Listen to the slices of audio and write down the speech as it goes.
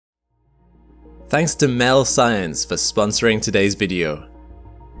Thanks to Mel Science for sponsoring today's video.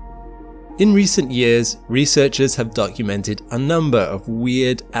 In recent years, researchers have documented a number of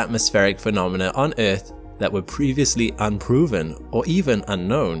weird atmospheric phenomena on Earth that were previously unproven or even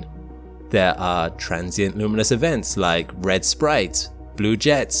unknown. There are transient luminous events like red sprites, blue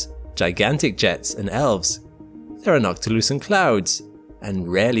jets, gigantic jets, and elves. There are noctilucent clouds, and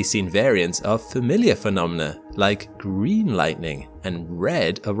rarely seen variants of familiar phenomena like green lightning and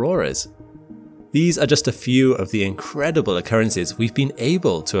red auroras. These are just a few of the incredible occurrences we've been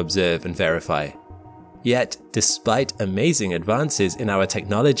able to observe and verify. Yet, despite amazing advances in our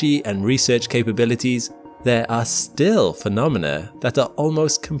technology and research capabilities, there are still phenomena that are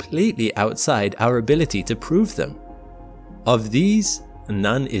almost completely outside our ability to prove them. Of these,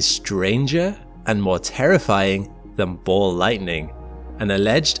 none is stranger and more terrifying than ball lightning, an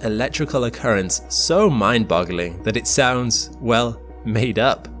alleged electrical occurrence so mind-boggling that it sounds, well, made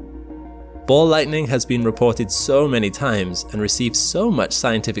up. Ball lightning has been reported so many times and receives so much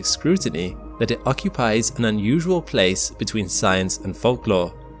scientific scrutiny that it occupies an unusual place between science and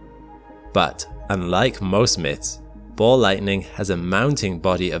folklore. But unlike most myths, ball lightning has a mounting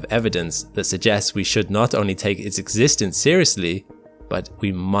body of evidence that suggests we should not only take its existence seriously, but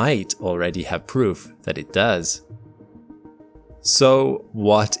we might already have proof that it does. So,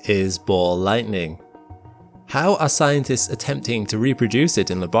 what is ball lightning? How are scientists attempting to reproduce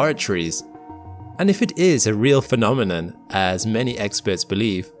it in laboratories? And if it is a real phenomenon, as many experts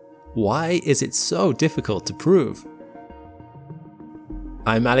believe, why is it so difficult to prove?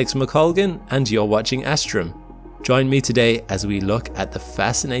 I'm Alex McColgan and you're watching Astrum. Join me today as we look at the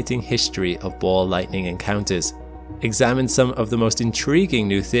fascinating history of ball lightning encounters, examine some of the most intriguing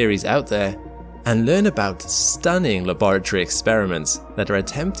new theories out there, and learn about stunning laboratory experiments that are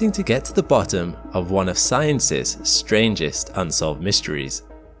attempting to get to the bottom of one of science's strangest unsolved mysteries.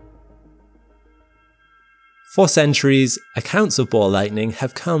 For centuries, accounts of ball lightning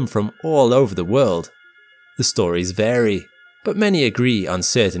have come from all over the world. The stories vary, but many agree on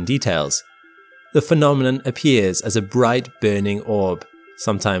certain details. The phenomenon appears as a bright burning orb,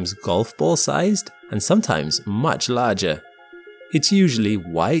 sometimes golf ball sized and sometimes much larger. It's usually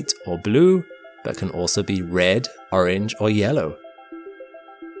white or blue, but can also be red, orange, or yellow.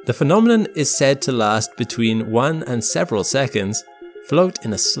 The phenomenon is said to last between 1 and several seconds, float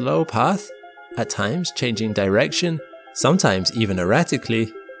in a slow path, at times changing direction, sometimes even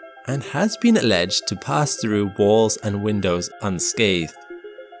erratically, and has been alleged to pass through walls and windows unscathed.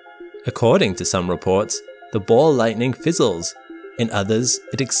 According to some reports, the ball lightning fizzles. In others,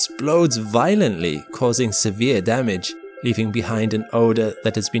 it explodes violently, causing severe damage, leaving behind an odor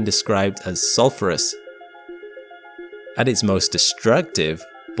that has been described as sulfurous. At its most destructive,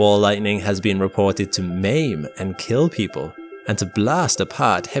 ball lightning has been reported to maim and kill people, and to blast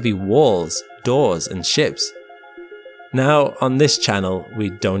apart heavy walls, doors, and ships. Now, on this channel, we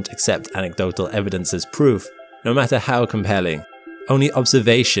don't accept anecdotal evidence as proof, no matter how compelling. Only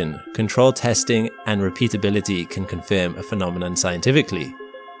observation, controlled testing, and repeatability can confirm a phenomenon scientifically.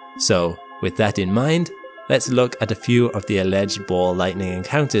 So, with that in mind, let's look at a few of the alleged ball lightning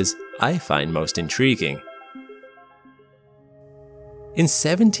encounters I find most intriguing. In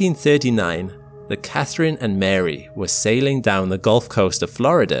 1739, the Catherine and Mary were sailing down the Gulf Coast of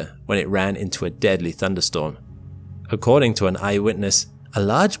Florida when it ran into a deadly thunderstorm. According to an eyewitness, a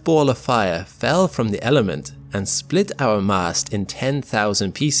large ball of fire fell from the element and split our mast in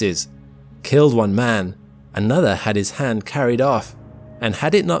 10,000 pieces, killed one man, another had his hand carried off, and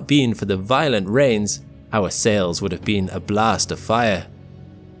had it not been for the violent rains, our sails would have been a blast of fire.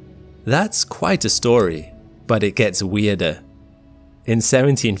 That's quite a story, but it gets weirder. In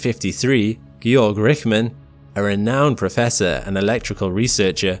 1753, Georg Richmann, a renowned professor and electrical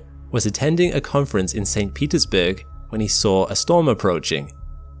researcher, was attending a conference in St. Petersburg when he saw a storm approaching.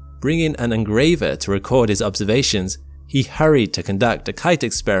 Bringing an engraver to record his observations, he hurried to conduct a kite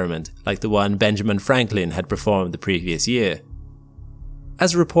experiment like the one Benjamin Franklin had performed the previous year.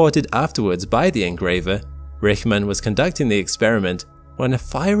 As reported afterwards by the engraver, Richmann was conducting the experiment when a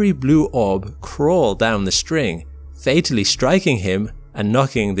fiery blue orb crawled down the string, fatally striking him and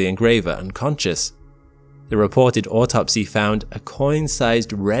knocking the engraver unconscious. The reported autopsy found a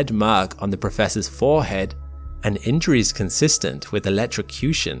coin-sized red mark on the professor's forehead and injuries consistent with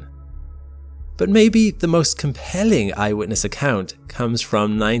electrocution. But maybe the most compelling eyewitness account comes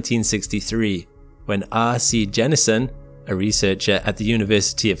from 1963, when R.C. Jennison, a researcher at the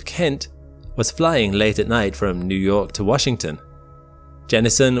University of Kent, was flying late at night from New York to Washington.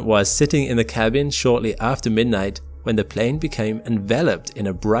 Jennison was sitting in the cabin shortly after midnight when the plane became enveloped in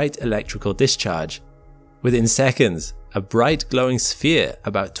a bright electrical discharge. Within seconds, a bright glowing sphere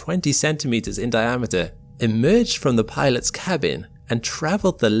about 20 centimeters in diameter emerged from the pilot's cabin and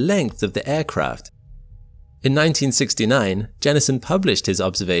traveled the length of the aircraft. In 1969, Jennison published his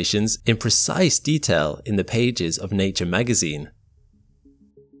observations in precise detail in the pages of Nature magazine.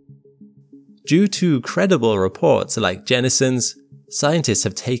 Due to credible reports like Jennison's, scientists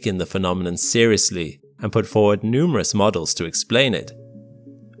have taken the phenomenon seriously and put forward numerous models to explain it.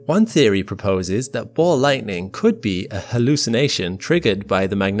 One theory proposes that ball lightning could be a hallucination triggered by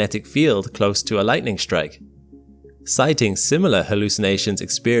the magnetic field close to a lightning strike. Citing similar hallucinations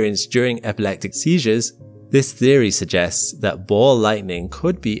experienced during epileptic seizures, this theory suggests that ball lightning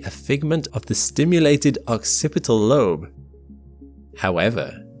could be a figment of the stimulated occipital lobe.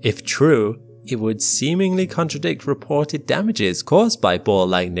 However, if true, it would seemingly contradict reported damages caused by ball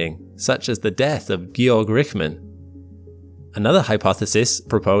lightning, such as the death of Georg Richmann. Another hypothesis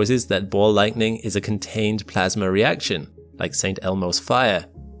proposes that ball lightning is a contained plasma reaction, like St. Elmo's fire,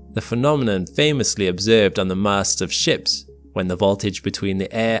 the phenomenon famously observed on the masts of ships, when the voltage between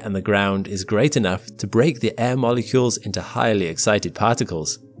the air and the ground is great enough to break the air molecules into highly excited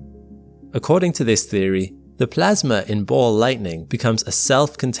particles. According to this theory, the plasma in ball lightning becomes a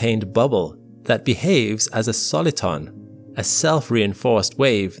self-contained bubble that behaves as a soliton, a self-reinforced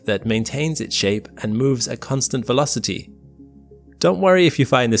wave that maintains its shape and moves at constant velocity. Don't worry if you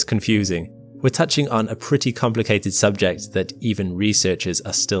find this confusing. We're touching on a pretty complicated subject that even researchers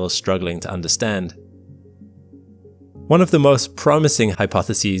are still struggling to understand. One of the most promising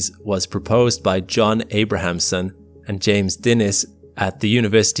hypotheses was proposed by John Abrahamson and James Dinnis at the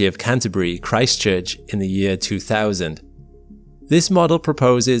University of Canterbury, Christchurch in the year 2000. This model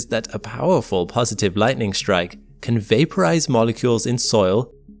proposes that a powerful positive lightning strike can vaporize molecules in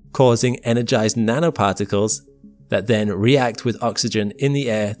soil, causing energized nanoparticles that then react with oxygen in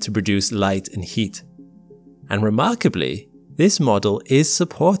the air to produce light and heat. And remarkably, this model is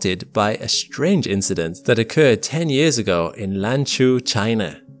supported by a strange incident that occurred 10 years ago in Lanzhou,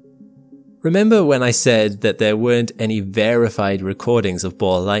 China. Remember when I said that there weren't any verified recordings of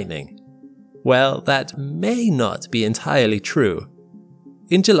ball lightning? Well, that may not be entirely true.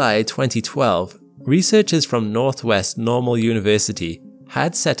 In July 2012, researchers from Northwest Normal University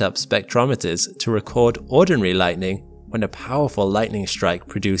had set up spectrometers to record ordinary lightning when a powerful lightning strike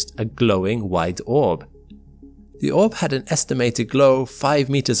produced a glowing white orb. The orb had an estimated glow 5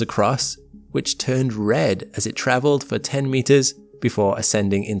 meters across, which turned red as it traveled for 10 meters before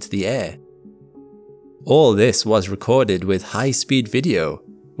ascending into the air. All this was recorded with high-speed video,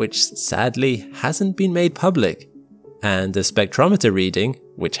 which sadly hasn't been made public, and the spectrometer reading,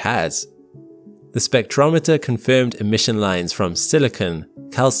 which has. The spectrometer confirmed emission lines from silicon,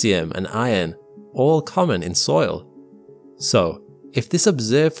 calcium, and iron, all common in soil. So, if this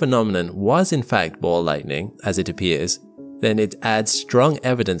observed phenomenon was in fact ball lightning, as it appears, then it adds strong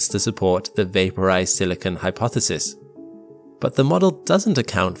evidence to support the vaporized silicon hypothesis. But the model doesn't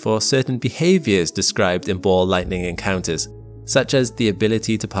account for certain behaviors described in ball lightning encounters, such as the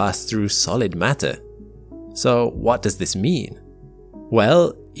ability to pass through solid matter. So what does this mean?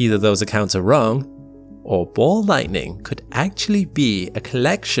 Well, either those accounts are wrong, or ball lightning could actually be a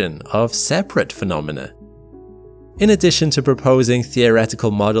collection of separate phenomena. In addition to proposing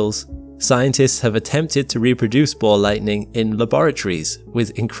theoretical models, scientists have attempted to reproduce ball lightning in laboratories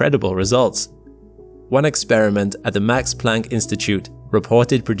with incredible results. One experiment at the Max Planck Institute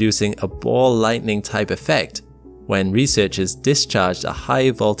reported producing a ball lightning type effect when researchers discharged a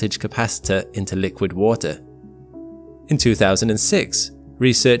high voltage capacitor into liquid water. In 2006,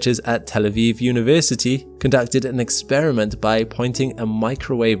 researchers at Tel Aviv University conducted an experiment by pointing a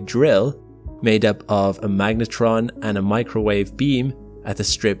microwave drill made up of a magnetron and a microwave beam at a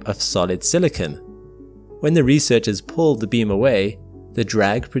strip of solid silicon. When the researchers pulled the beam away, the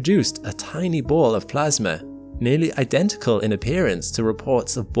drag produced a tiny ball of plasma, nearly identical in appearance to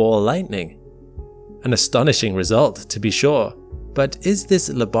reports of ball lightning. An astonishing result, to be sure, but is this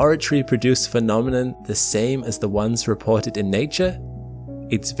laboratory-produced phenomenon the same as the ones reported in nature?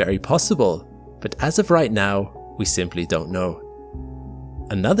 It's very possible, but as of right now, we simply don't know.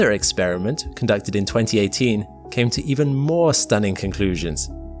 Another experiment, conducted in 2018, came to even more stunning conclusions.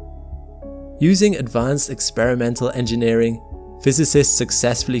 Using advanced experimental engineering, physicists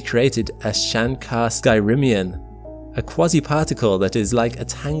successfully created a Shankar-Skyrimian, a quasi-particle that is like a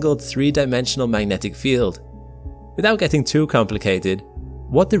tangled three-dimensional magnetic field. Without getting too complicated,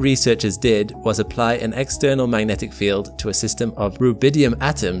 what the researchers did was apply an external magnetic field to a system of rubidium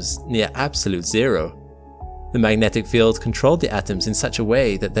atoms near absolute zero. The magnetic field controlled the atoms in such a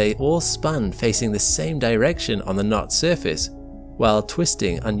way that they all spun facing the same direction on the knot surface, while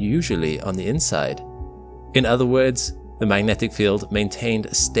twisting unusually on the inside. In other words, the magnetic field maintained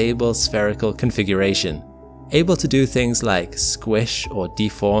a stable spherical configuration, able to do things like squish or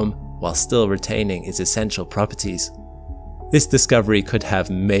deform while still retaining its essential properties. This discovery could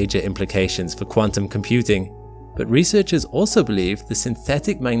have major implications for quantum computing, but researchers also believe the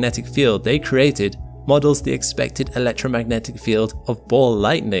synthetic magnetic field they created models the expected electromagnetic field of ball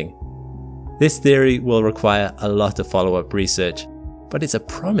lightning. This theory will require a lot of follow-up research, but it's a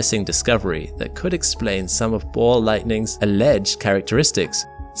promising discovery that could explain some of ball lightning's alleged characteristics,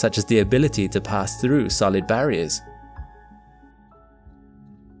 such as the ability to pass through solid barriers.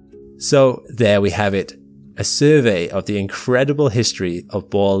 So there we have it, a survey of the incredible history of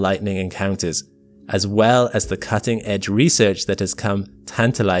ball lightning encounters, as well as the cutting-edge research that has come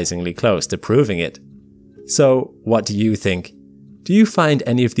tantalizingly close to proving it. So what do you think? Do you find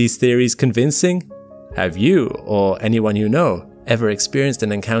any of these theories convincing? Have you, or anyone you know, ever experienced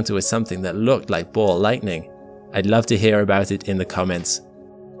an encounter with something that looked like ball lightning? I'd love to hear about it in the comments.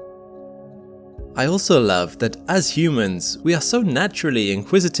 I also love that as humans, we are so naturally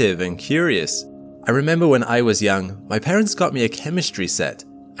inquisitive and curious. I remember when I was young, my parents got me a chemistry set,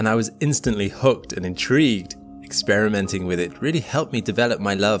 and I was instantly hooked and intrigued. Experimenting with it really helped me develop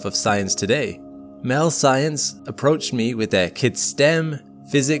my love of science today. Mel Science approached me with their kids' STEM,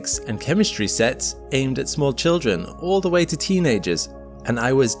 physics and chemistry sets aimed at small children all the way to teenagers, and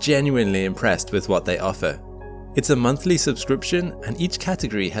I was genuinely impressed with what they offer. It's a monthly subscription and each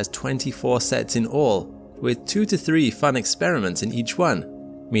category has 24 sets in all, with 2 to 3 fun experiments in each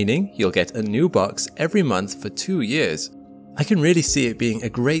one, meaning you'll get a new box every month for 2 years. I can really see it being a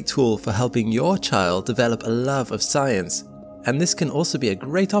great tool for helping your child develop a love of science, and this can also be a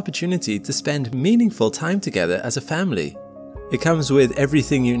great opportunity to spend meaningful time together as a family. It comes with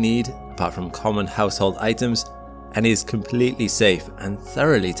everything you need, apart from common household items, and is completely safe and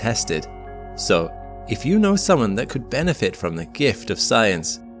thoroughly tested. So, if you know someone that could benefit from the gift of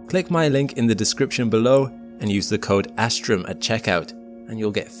science, click my link in the description below and use the code Astrum at checkout, and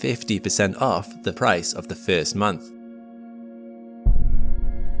you'll get 50% off the price of the first month.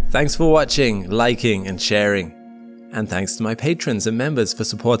 Thanks for watching, liking and sharing. And thanks to my patrons and members for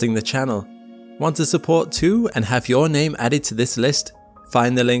supporting the channel. Want to support too and have your name added to this list?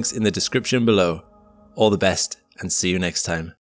 Find the links in the description below. All the best and see you next time.